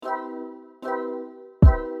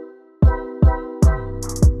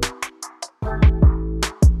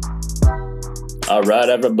All right,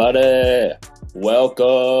 everybody,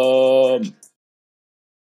 welcome.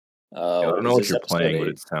 I don't know what you're playing, but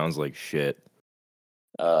it sounds like shit.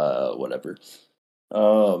 Whatever.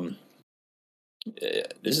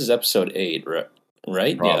 This is episode 8,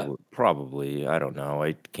 right? Yeah. Probably. I don't know.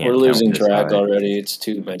 I can't. We're losing count track already. It's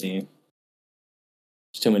too many.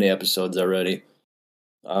 It's too many episodes already.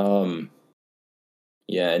 Yeah.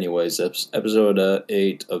 Anyways, episode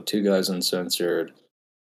 8 of Two Guys Uncensored.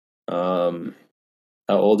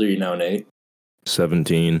 How old are you now, Nate?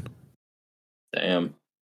 17. Damn.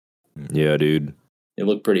 Yeah, dude. You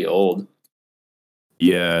look pretty old.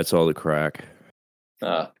 Yeah, it's all the crack.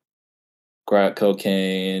 Crack,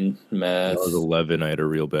 cocaine, meth. When I was 11, I had a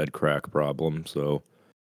real bad crack problem, so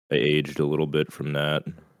I aged a little bit from that.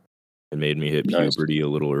 It made me hit puberty a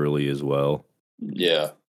little early as well. Yeah.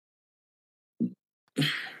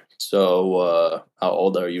 So, how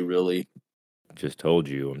old are you really? Just told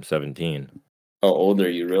you, I'm 17. How old are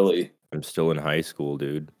you really? I'm still in high school,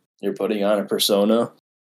 dude. You're putting on a persona?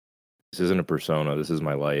 This isn't a persona. This is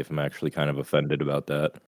my life. I'm actually kind of offended about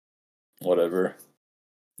that. Whatever.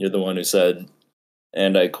 You're the one who said,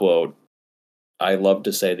 and I quote, "I love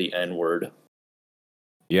to say the N-word."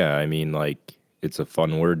 Yeah, I mean, like, it's a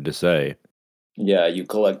fun word to say. Yeah, you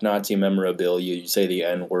collect Nazi memorabilia, you say the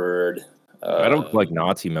N-word. I don't collect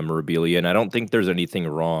Nazi memorabilia, and I don't think there's anything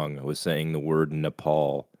wrong with saying the word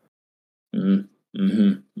Nepal.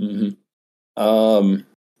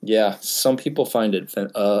 Yeah, some people find it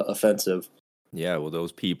offensive. Yeah, well,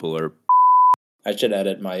 those people are... I should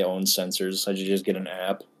edit my own censors. I should just get an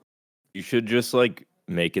app. You should just, like,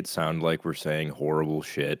 make it sound like we're saying horrible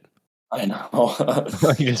shit. I know.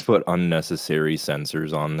 You just put unnecessary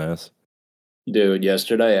censors on this. Dude,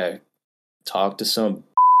 yesterday I talked to some...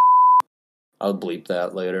 I'll bleep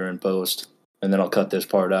that later in post, and then I'll cut this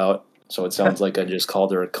part out, so it sounds like I just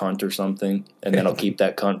called her a cunt or something, and then I'll keep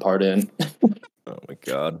that cunt part in. Oh my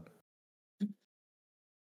god.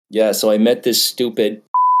 Yeah, so I met this stupid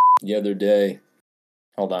the other day.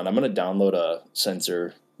 Hold on, I'm going to download a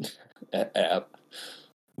censor app.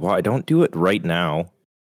 Why? Don't do it right now.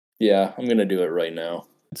 Yeah, I'm going to do it right now.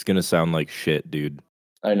 It's going to sound like shit, dude.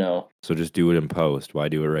 I know. So just do it in post. Why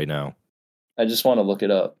do it right now? I just want to look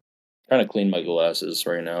it up. I'm trying to clean my glasses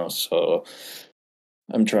right now, so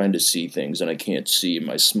I'm trying to see things and I can't see.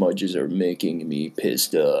 My smudges are making me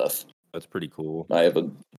pissed off. That's pretty cool. I have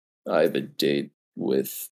a date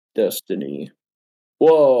with Destiny.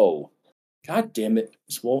 Whoa. God damn it.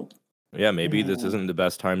 This won't. Yeah, maybe this isn't the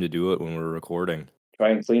best time to do it when we're recording. Try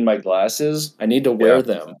and clean my glasses? I need to wear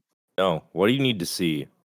them. No, what do you need to see?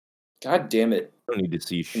 God damn it. I don't need to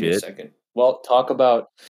see shit. Give me a second. Well, talk about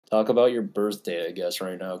your birthday, I guess,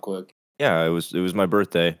 right now, quick. Yeah, it was my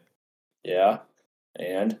birthday. Yeah.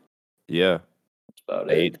 And? Yeah. That's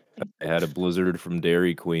about it. I had a blizzard from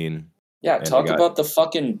Dairy Queen. Yeah, talk about the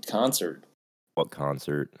fucking concert. What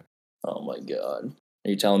concert? Oh my god.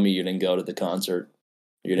 Are you telling me you didn't go to the concert?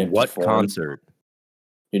 You didn't What perform? concert?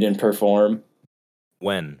 You didn't perform?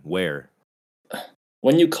 When? Where?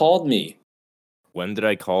 When you called me. When did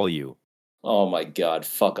I call you? Oh my god,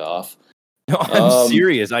 fuck off. No, I'm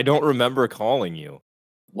serious. I don't remember calling you.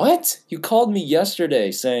 What? You called me yesterday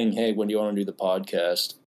saying, hey, when do you want to do the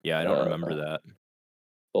podcast? Yeah, I don't remember that.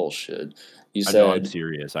 Bullshit. You said... No, I'm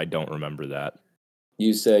serious. I don't remember that.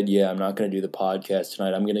 You said, yeah, I'm not going to do the podcast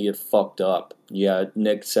tonight. I'm going to get fucked up. Yeah,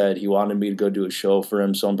 Nick said he wanted me to go do a show for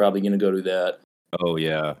him, so I'm probably going to go do that. Oh,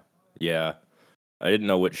 yeah. Yeah. I didn't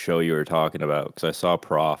know what show you were talking about, because I saw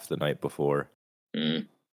Prof the night before. Which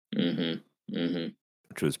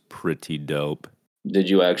was pretty dope. Did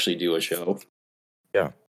you actually do a show?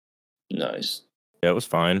 Yeah. Nice. Yeah, it was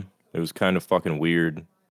fine. It was kind of fucking weird.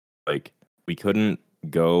 Like, we couldn't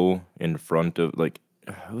go in front of, like,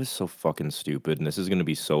 it was so fucking stupid, and this is going to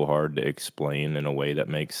be so hard to explain in a way that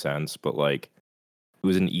makes sense, but, like, it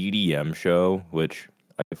was an EDM show, which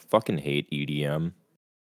I fucking hate EDM.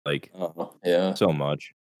 Like, yeah, so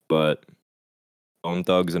much. But Bone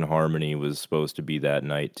Thugs and Harmony was supposed to be that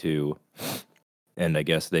night, too. And I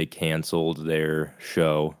guess they canceled their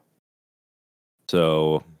show.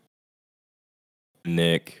 So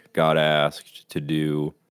Nick got asked to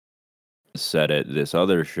do a set at this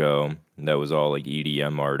other show that was all like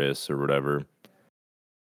EDM artists or whatever.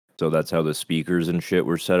 So that's how the speakers and shit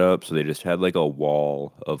were set up. So they just had like a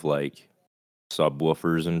wall of like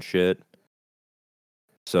subwoofers and shit.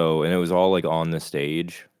 So, and it was all like on the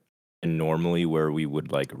stage. And normally where we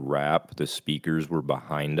would like rap, the speakers were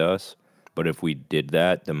behind us. But if we did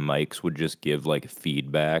that, the mics would just give like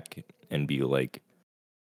feedback and be like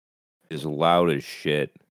as loud as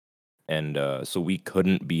shit. And so we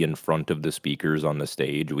couldn't be in front of the speakers on the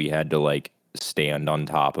stage. We had to like stand on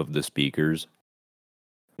top of the speakers.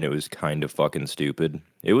 And it was kind of fucking stupid.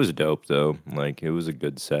 It was dope though. Like, it was a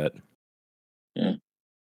good set. Yeah.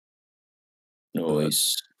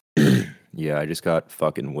 Nice. Yeah, I just got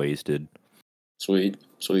fucking wasted. Sweet.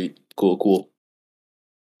 Cool.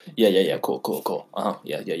 Yeah. Cool.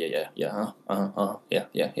 Yeah. Yeah. Yep.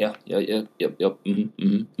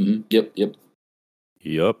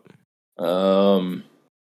 Yup.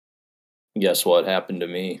 Guess what happened to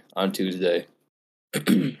me on Tuesday?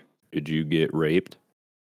 Did you get raped?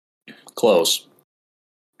 Close.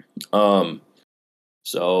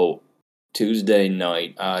 So Tuesday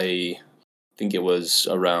night, I think it was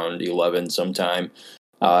around 11 sometime.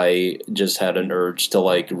 I just had an urge to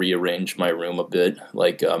like rearrange my room a bit,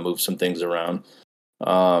 like move some things around.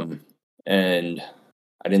 And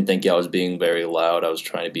I didn't think I was being very loud. I was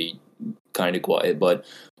trying to be kind of quiet, but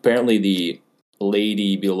apparently the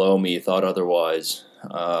lady below me thought otherwise.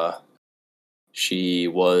 She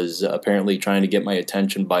was apparently trying to get my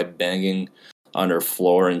attention by banging on her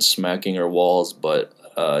floor and smacking her walls, but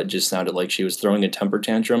it just sounded like she was throwing a temper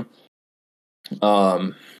tantrum.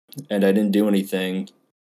 And I didn't do anything,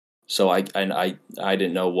 so I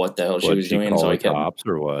didn't know what the hell she What, was she doing, call so I the kept cops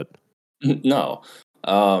or what? no.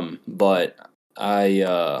 But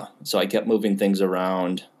so I kept moving things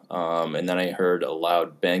around, and then I heard a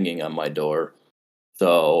loud banging on my door.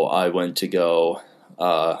 So I went to go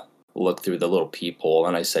look through the little peephole,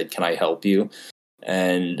 and I said, "Can I help you?"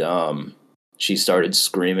 And she started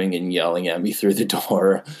screaming and yelling at me through the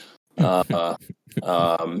door. And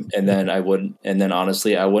then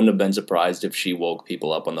honestly, I wouldn't have been surprised if she woke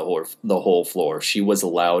people up on the whole floor. She was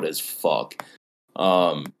loud as fuck.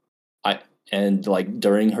 Um, I and like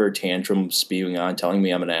during her tantrum, spewing on, telling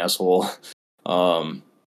me I'm an asshole. Um,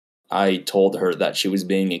 I told her that she was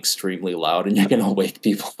being extremely loud, and you're gonna wake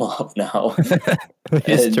people up now.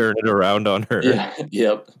 Just And turn it around on her. yeah,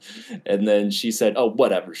 yep. And then she said, "Oh,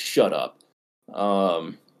 whatever, shut up."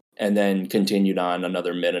 And then continued on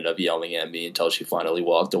another minute of yelling at me until she finally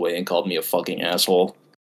walked away and called me a fucking asshole.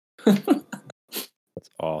 That's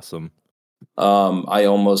awesome. I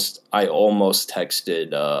almost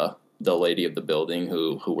texted the lady of the building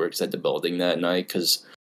who works at the building that night because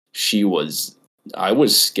I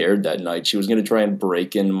was scared that night. She was gonna try and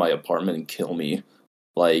break into my apartment and kill me.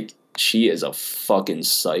 Like, she is a fucking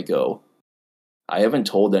psycho. I haven't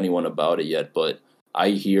told anyone about it yet, but I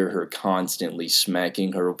hear her constantly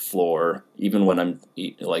smacking her floor, even when I'm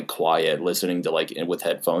like quiet, listening to like with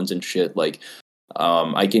headphones and shit. Like,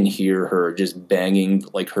 I can hear her just banging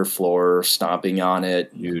like her floor, stomping on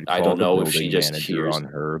it. Dude, I call don't the know if she building just manager hears. on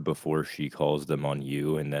her before she calls them on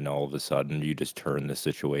you, and then all of a sudden you just turn the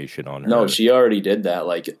situation on No, her. she already did that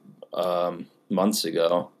like months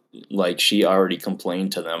ago. Like, she already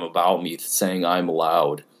complained to them about me saying I'm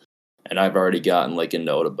loud. And I've already gotten like a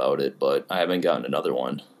note about it, but I haven't gotten another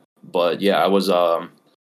one. But yeah,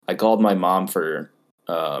 I called my mom for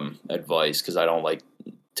advice because I don't like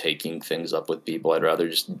taking things up with people. I'd rather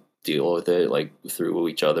just deal with it like through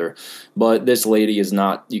each other. But this lady is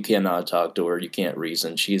not. You cannot talk to her. You can't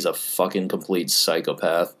reason. She's a fucking complete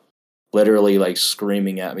psychopath. Literally like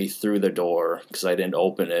screaming at me through the door because I didn't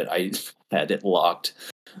open it. I had it locked,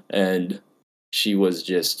 and she was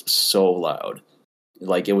just so loud.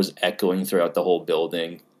 Like, it was echoing throughout the whole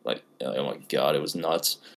building. Like, oh my god, it was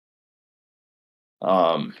nuts.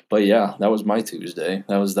 But yeah, that was my Tuesday.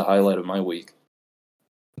 That was the highlight of my week.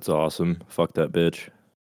 That's awesome. Fuck that bitch.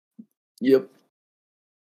 Yep.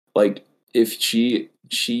 Like, if she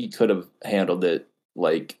could have handled it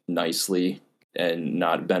like nicely and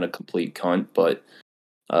not been a complete cunt, but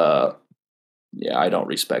uh yeah, I don't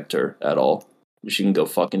respect her at all. She can go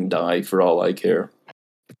fucking die for all I care.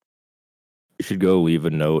 You should go leave a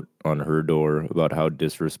note on her door about how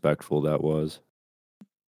disrespectful that was.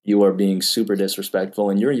 You are being super disrespectful,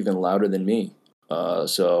 and you're even louder than me.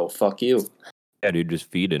 So fuck you. Yeah, dude, just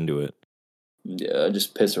feed into it. Yeah,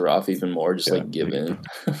 just piss her off even more. Just Yeah, like give in.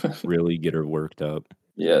 really get her worked up.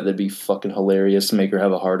 Yeah, that'd be fucking hilarious. Make her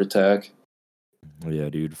have a heart attack. Yeah,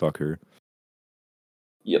 dude, fuck her.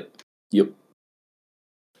 Yep.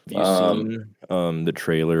 Have you seen the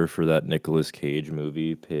trailer for that Nicolas Cage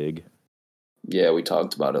movie, Pig? Yeah, we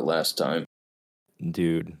talked about it last time.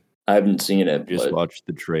 Dude, I haven't seen it, just but watched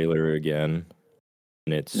the trailer again,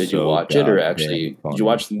 and it's did you so watch it or goddamn actually did you funny.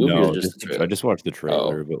 watch the movie or No, just the I trailer? just watched the Oh,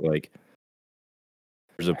 trailer, but like,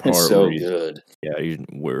 there's a it's part where so good.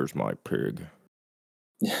 where's my pig?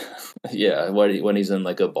 Yeah, when he's in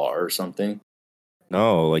like a bar or something.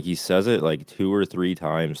 No, like he says it like 2 or 3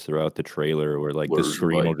 times throughout the trailer where like the Where's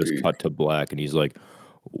screen my will just pig? cut to black and he's like,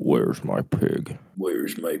 "Where's my pig?"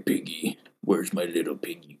 Where's my piggy? Where's my little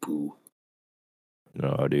piggy poo?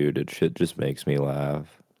 No, dude, it shit just makes me laugh.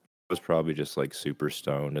 I was probably just like super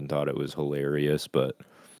stoned and thought it was hilarious, but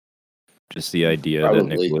just the idea that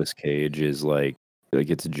Probably. Nicolas Cage is like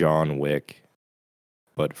it's John Wick,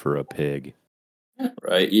 but for a pig.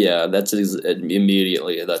 Right? Yeah,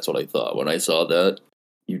 immediately that's what I thought when I saw that.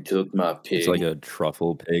 You took my It's like pig. a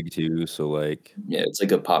truffle pig too, so like Yeah, it's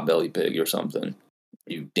like a potbelly pig or something.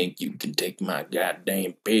 You think you can take my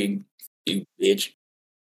goddamn pig, you bitch?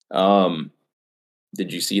 Um,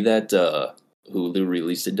 did you see that Hulu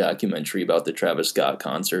released a documentary about the Travis Scott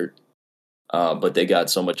concert? But they got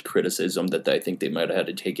so much criticism that I think they might have had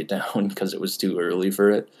to take it down because it was too early for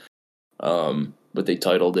it. But they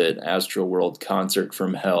titled it Astro World Concert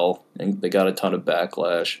from Hell, and they got a ton of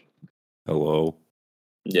backlash. hello.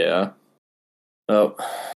 Yeah. Oh,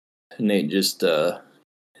 Nate just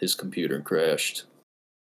his computer crashed.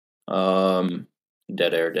 Um,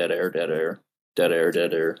 dead air, dead air, dead air, dead air,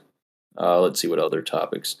 dead air. Let's see what other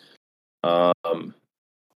topics. Um,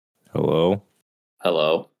 Hello?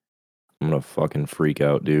 hello. I'm gonna fucking freak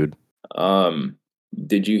out, dude. Um,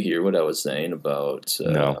 did you hear what I was saying about?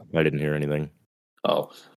 No, I didn't hear anything.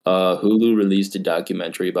 Oh, Hulu released a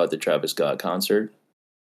documentary about the Travis Scott concert.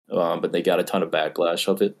 But they got a ton of backlash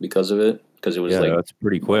of it because it was Yeah, like that's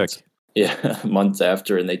pretty months, quick. yeah, months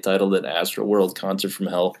after, and they titled it Astro World Concert from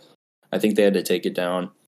Hell. I think they had to take it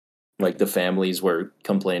down. Like the families were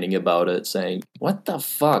complaining about it, saying, "What the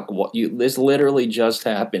fuck? What you? This literally just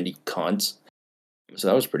happened, you cunts." So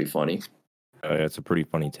that was pretty funny. It's a pretty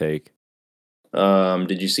funny take.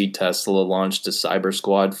 Did you see Tesla launched a Cyber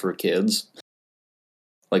Squad for kids,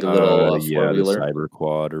 like a little four Yeah, the wheeler? cyber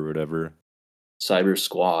quad or whatever. Cyber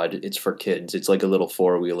Squad. It's for kids. It's like a little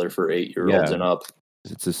four wheeler for 8 year olds Yeah, and up.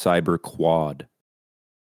 it's a cyber quad.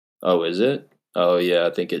 Oh, is it? Oh, yeah,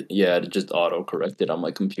 I think it just auto corrected on my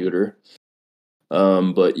computer.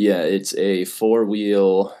 But yeah, it's a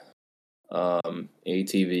four-wheel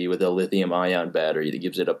ATV with a lithium ion battery that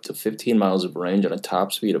gives it up to 15 miles of range and a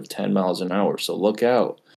top speed of 10 miles an hour. So look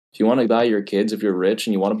out. If you want to buy your kids, if you're rich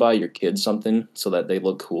and you want to buy your kids something so that they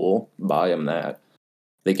look cool, buy them that.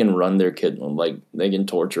 They can run their kid, like, they can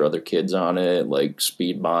torture other kids on it, like,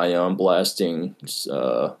 speed by them, blasting, Just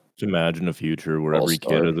imagine a future where All every kid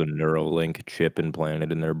Star. has a Neuralink chip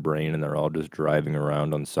implanted in their brain and they're all just driving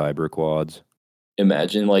around on cyber quads.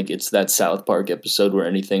 Imagine like it's that South Park episode where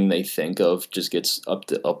anything they think of just gets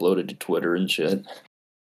uploaded to Twitter and shit.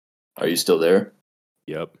 Are you still there?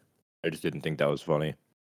 Yep. I just didn't think that was funny.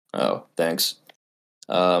 Oh, thanks.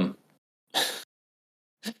 Um,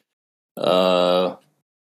 uh,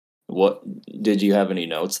 what did you have any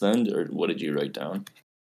notes then, or what did you write down?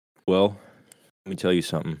 Well, let me tell you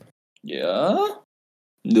something. Yeah.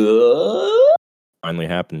 Finally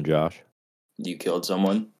happened, Josh. You killed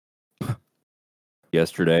someone.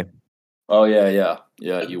 Yesterday, Oh yeah.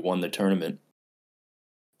 You won the tournament.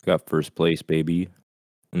 got first place, baby.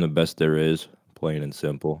 I'm the best there is, plain and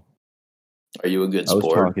simple. Are you a good I was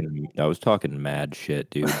sport? talking mad shit,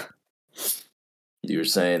 dude. You were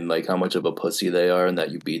saying like how much of a pussy they are, and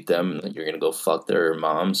that you beat them, and that you're gonna go fuck their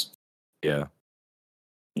moms. Yeah.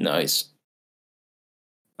 Nice.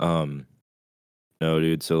 Um, no,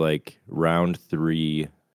 dude. So like round 3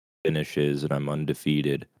 finishes and I'm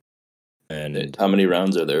undefeated. And How many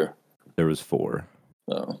rounds are there? there was 4.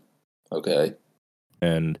 Oh, okay.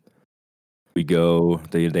 And we go,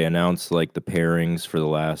 they announce like the pairings for the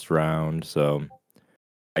last round. So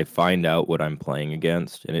I find out what I'm playing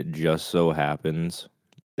against, and it just so happens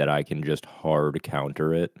that I can just hard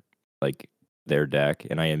counter it, like their deck.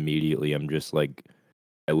 And I immediately am just like,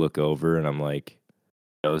 I look over and I'm like,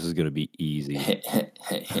 oh, this is gonna be easy.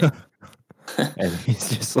 And he's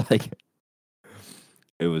just like,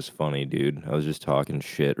 it was funny, dude. I was just talking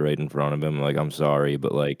shit right in front of him. Like, I'm sorry,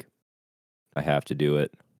 but like, I have to do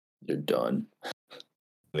it. You're done.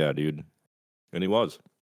 Yeah, dude. And he was.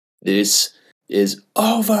 This is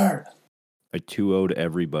over. I 2-0'd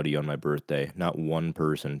everybody on my birthday. Not one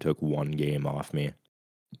person took one game off me.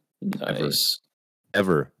 Ever. Nice.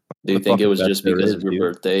 Ever. Do I'm you the think it fucking was best just there because of is, your dude.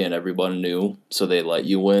 birthday and everyone knew, so they let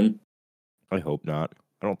you win? I hope not.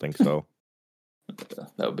 I don't think so.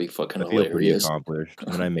 That would be fucking I feel pretty hilarious. accomplished.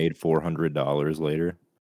 And then I made $400 later.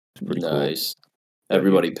 It's pretty cool. Nice. Yeah, dude.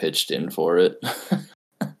 Everybody pitched in for it.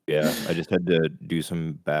 Yeah, I just had to do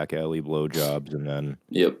some back alley blowjobs and then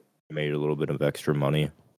Yep. made a little bit of extra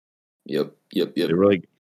money. Yep. Yep. They Yep. were like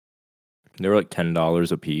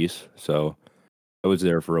 $10 a piece, so I was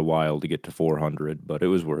there for a while to get to 400, but it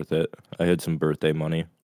was worth it. I had some birthday money.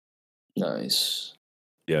 Nice.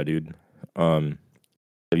 Yeah, dude. Um,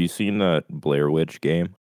 have you seen that Blair Witch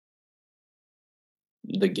game?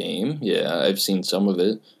 The game? Yeah, I've seen some of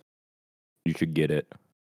it. You should get it.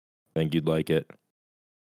 I think you'd like it.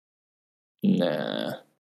 Nah.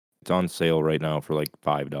 It's on sale right now for like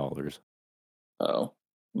 $5. Oh.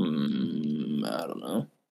 I don't know.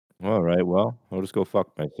 All right, well, I'll just go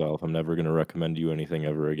fuck myself. I'm never gonna recommend you anything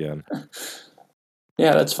ever again.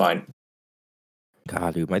 Yeah, that's fine.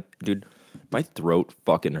 God, my throat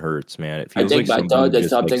fucking hurts, man. It I feels think like my somebody throat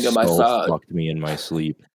is just like something in my skull throat. fucked me in my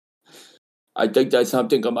sleep. I think there's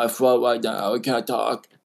something in my throat right now. I can't talk.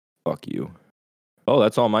 Fuck you. Oh,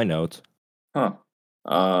 that's all my notes. Huh.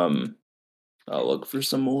 I'll look for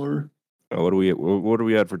some more. What do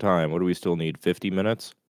we at for time? What do we still need? 50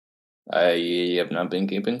 minutes? I have not been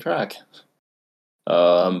keeping track.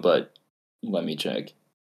 But let me check.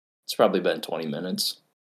 It's probably been 20 minutes.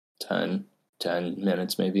 10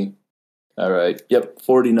 minutes maybe. All right. Yep,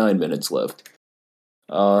 49 minutes left.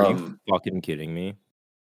 Are you fucking kidding me?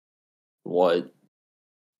 What?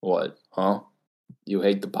 What? Huh? You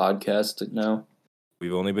hate the podcast now?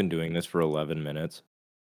 We've only been doing this for 11 minutes.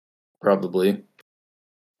 Probably.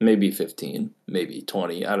 Maybe 15, maybe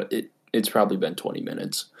 20. It's probably been 20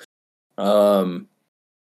 minutes. I will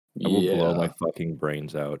blow my Yeah, fucking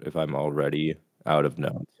brains out if I'm already out of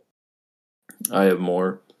notes. I have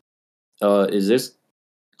more. Is this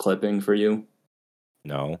clipping for you?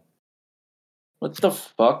 No. What the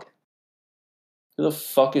fuck? Who the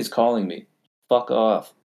fuck is calling me? Fuck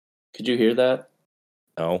off. Could you hear that?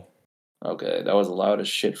 No. Okay, that was loud as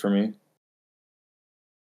shit for me.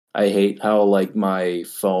 I hate how like my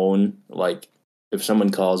phone, like if someone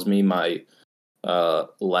calls me, my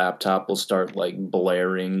laptop will start like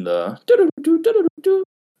blaring the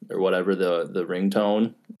or whatever the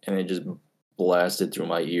ringtone, and it just blasted through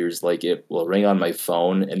my ears. Like it will ring on my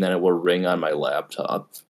phone and then it will ring on my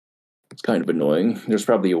laptop. It's kind of annoying. There's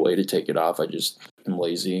probably a way to take it off. I just am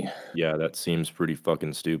lazy. Yeah, that seems pretty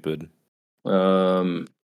fucking stupid. Um,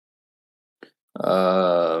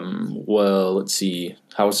 well, let's see.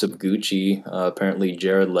 House of Gucci. Apparently,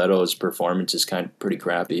 Jared Leto's performance is kind of pretty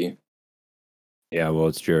crappy. Yeah, well,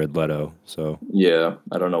 it's Jared Leto, so Yeah,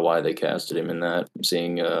 I don't know why they casted him in that. I'm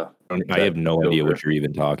seeing I that have no idea over. what you're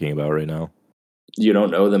even talking about right now. You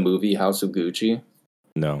don't know the movie House of Gucci?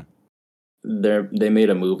 No. They made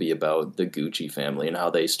a movie about the Gucci family and how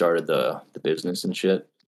they started the business and shit.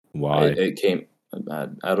 Why? It came.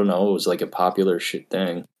 I don't know. It was like a popular shit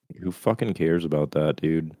thing. Who fucking cares about that,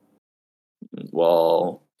 dude?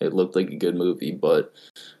 Well, it looked like a good movie, but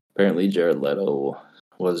apparently Jared Leto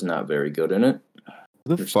was not very good in it.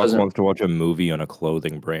 Who the Which fuck doesn't. wants to watch a movie on a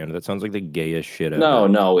clothing brand? That sounds like the gayest shit No, ever.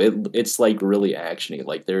 no. It's like really actiony.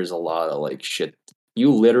 Like there's a lot of like shit.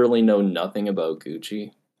 You literally know nothing about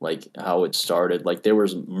Gucci, like how it started. Like there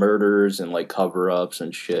was murders and like cover ups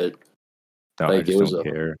and shit. No, I Like it just was don't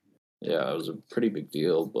a care. yeah, it was a pretty big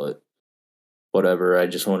deal. But whatever. I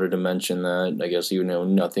just wanted to mention that. I guess you know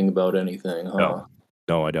nothing about anything, huh? No.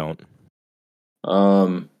 No, I don't.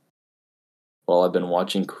 Um. Well, I've been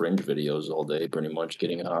watching cringe videos all day, pretty much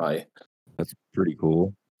getting high. That's pretty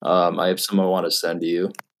cool. I have some I want to send to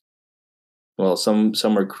you. Well, some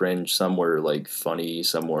were cringe, some were like funny,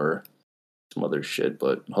 some were some other shit.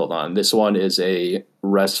 But hold on, this one is a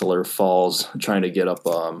wrestler falls trying to get up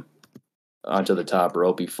onto the top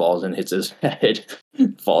rope. He falls and hits his head,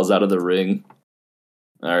 falls out of the ring.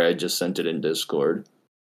 All right, I just sent it in Discord.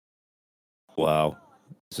 Wow.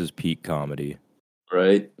 This is peak comedy.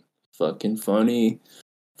 Right, fucking funny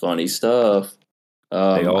stuff. They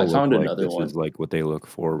I all look found like another this one. is like what they look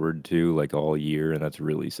forward to like all year, and that's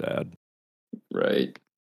really sad. Right.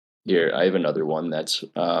 Here, I have another one that's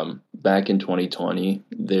back in 2020.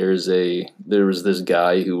 There was this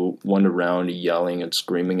guy who went around yelling and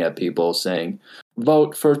screaming at people saying,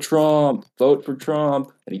 vote for Trump,"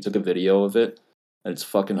 and he took a video of it, and it's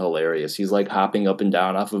fucking hilarious. He's like hopping up and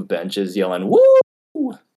down off of benches, yelling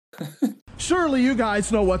 "Woo!" Surely you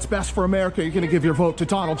guys know what's best for America. You're going to give your vote to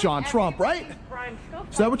Donald John Trump, right?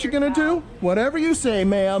 Is that what you're going to do? Whatever you say,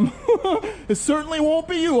 ma'am. It certainly won't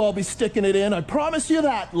be you I'll be sticking it in. I promise you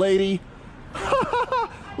that, lady.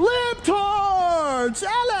 Libtards!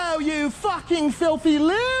 Hello, you fucking filthy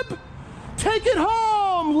lib! Take it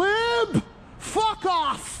home, lib! Fuck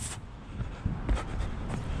off!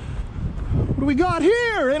 What do we got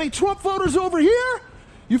here? Any Trump voters over here?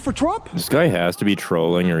 You for Trump? This guy has to be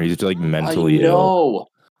trolling, or he's like mentally ill.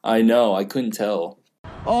 I know. I couldn't tell.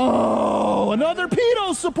 Oh, another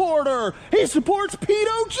pedo supporter! He supports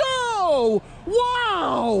Pedo Joe!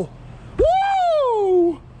 Wow!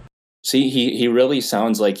 Woo! See, he really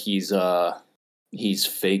sounds like he's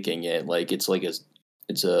faking it. Like it's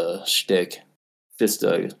a shtick, just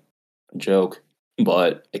a joke.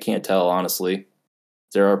 But I can't tell honestly.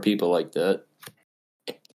 There are people like that.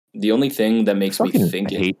 The only thing that makes me Fucking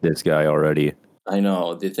think hate this guy already. I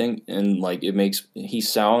know the thing, and like he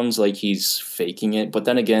sounds like he's faking it, but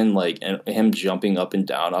then again, like and him jumping up and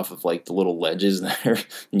down off of like the little ledges there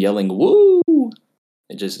and yelling "woo,"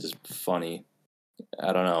 it just is funny.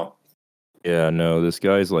 I don't know. Yeah, no, this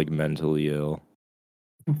guy's like mentally ill.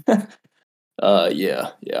 Yeah,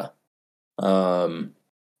 yeah.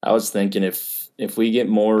 I was thinking if we get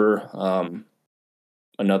more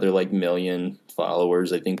another like million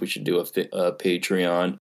followers, I think we should do a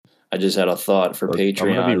Patreon. I just had a thought for Look, I'm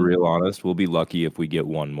gonna be Patreon. real honest. We'll be lucky if we get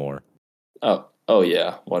one more. Oh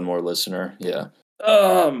yeah, one more listener. Yeah.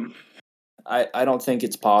 I don't think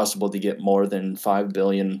it's possible to get more than 5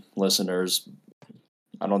 billion listeners.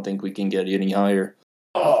 I don't think we can get any higher.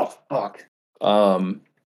 Oh fuck.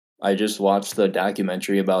 I just watched the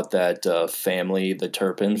documentary about that family, the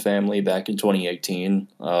Turpin family, back in 2018,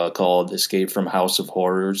 called "Escape from House of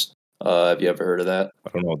Horrors." Have you ever heard of that? I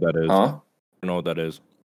don't know what that is. Huh? I don't know what that is.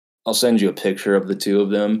 I'll send you a picture of the two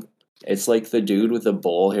of them. It's like the dude with the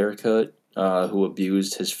bowl haircut who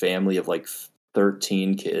abused his family of like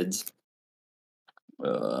 13 kids.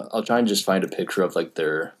 I'll try and just find a picture of like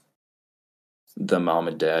the mom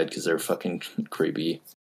and dad because they're fucking creepy.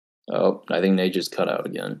 Oh, I think they just cut out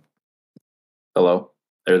again. Hello,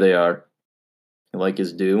 there they are. You like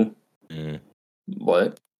his do? Mm.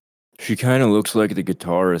 What? She kind of looks like the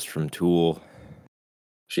guitarist from Tool.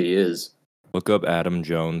 She is. Look up Adam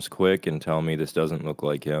Jones quick and tell me this doesn't look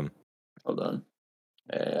like him. Hold on.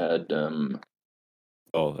 Adam.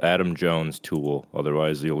 Oh, Adam Jones Tool.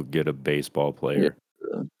 Otherwise, you'll get a baseball player.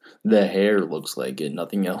 Yeah. The hair looks like it.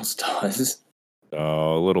 Nothing else does.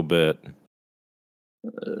 Oh, a little bit.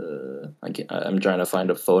 I'm trying to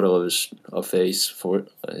find a photo of his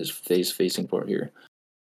face facing for here.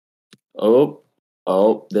 Oh,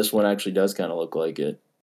 this one actually does kind of look like it.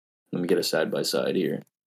 Let me get a side by side here.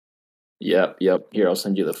 Yep. Here, I'll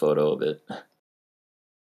send you the photo of it.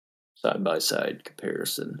 Side by side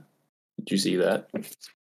comparison. Did you see that?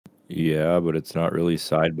 Yeah, but it's not really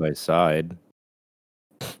side by side.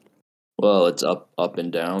 Well, it's up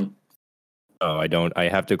and down. Oh, I don't. I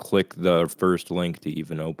have to click the first link to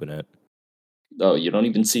even open it. Oh, you don't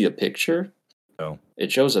even see a picture? No.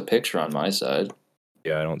 It shows a picture on my side.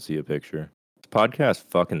 Yeah, I don't see a picture. This podcast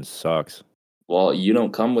fucking sucks. Well, you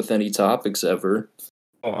don't come with any topics ever.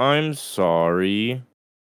 Oh, I'm sorry.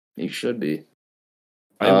 You should be.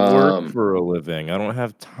 I work for a living. I don't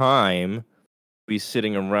have time to be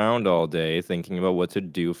sitting around all day thinking about what to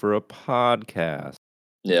do for a podcast.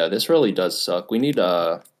 Yeah, this really does suck. We need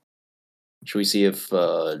should we see if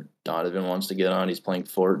Donovan wants to get on? He's playing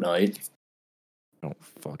Fortnite. I don't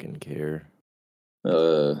fucking care.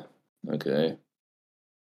 Okay.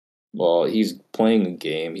 Well, he's playing a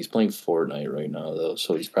game. He's playing Fortnite right now though,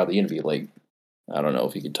 so he's probably gonna be like, I don't know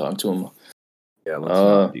if you could talk to him. Yeah, let's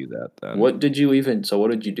not do that then. What did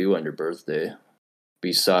you do on your birthday?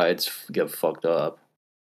 Besides get fucked up.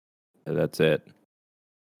 Yeah, that's it.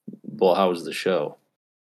 Well, how was the show?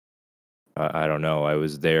 I don't know. I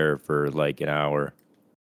was there for like an hour,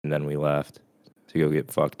 and then we left to go get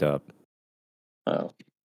fucked up. Oh.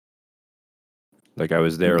 Like I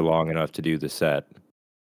was there long enough to do the set.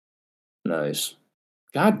 Nice.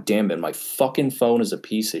 God damn it, my fucking phone is a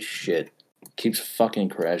piece of shit. It keeps fucking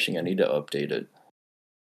crashing. I need to update it.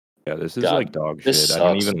 Yeah, this is God, like dog this shit. I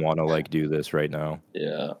don't sucks. even want to like do this right now.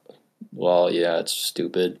 Yeah. Well, yeah, it's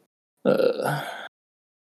stupid. Have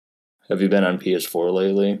you been on PS4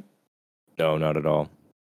 lately? No, not at all.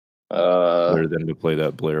 Other than to play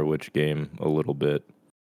that Blair Witch game a little bit.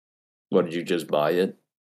 What, did you just buy it?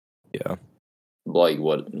 Yeah. Like,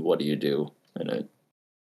 what do you do in it?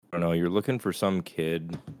 I don't know. You're looking for some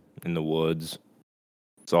kid in the woods.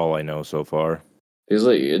 That's all I know so far.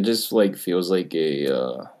 It just like feels like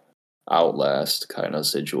a Outlast kind of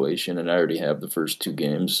situation, and I already have the first 2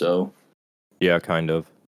 games, so Yeah, kind of.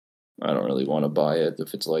 I don't really want to buy it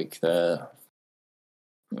if it's like that.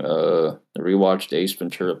 I rewatched Ace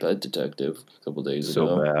Ventura: Pet Detective a couple days ago.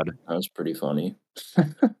 So bad. That was pretty funny.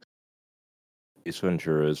 Ace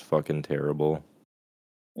Ventura is fucking terrible.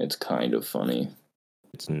 It's kind of funny.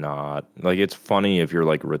 It's not. Like, it's funny if you're,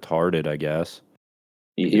 like, retarded, I guess.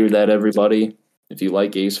 You hear that, everybody? If you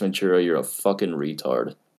like Ace Ventura, you're a fucking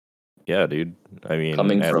retard. Yeah, dude. I mean,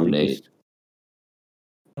 Coming at from least, Nate.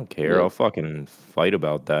 I don't care. Yeah. I'll fucking fight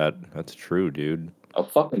about that. That's true, dude. I'll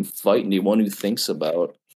fucking fight anyone who thinks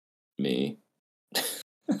about me.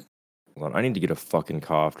 Hold on, I need to get a fucking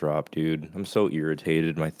cough drop, dude. I'm so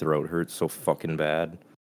irritated. My throat hurts so fucking bad.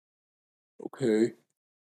 Okay.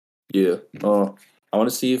 Yeah. I want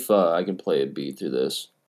to see if I can play a beat through this.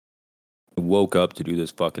 woke up to do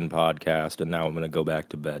this fucking podcast, and now I'm gonna go back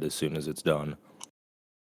to bed as soon as it's done.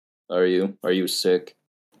 Are you sick?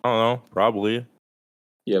 I don't know. Probably.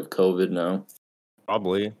 You have COVID now?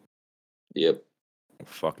 Probably. Yep. I don't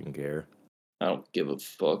fucking care. I don't give a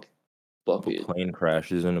fuck. Fuck A it. plane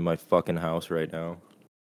crashes into my fucking house right now.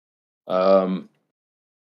 Um.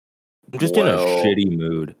 I'm just in a well, shitty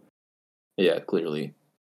mood. Yeah, clearly.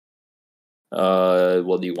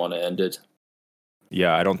 Well, do you want to end it?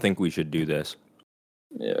 Yeah, I don't think we should do this.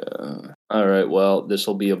 Yeah. All right. Well, this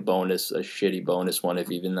will be a bonus, a shitty bonus one,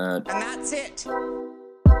 if even that. And that's it.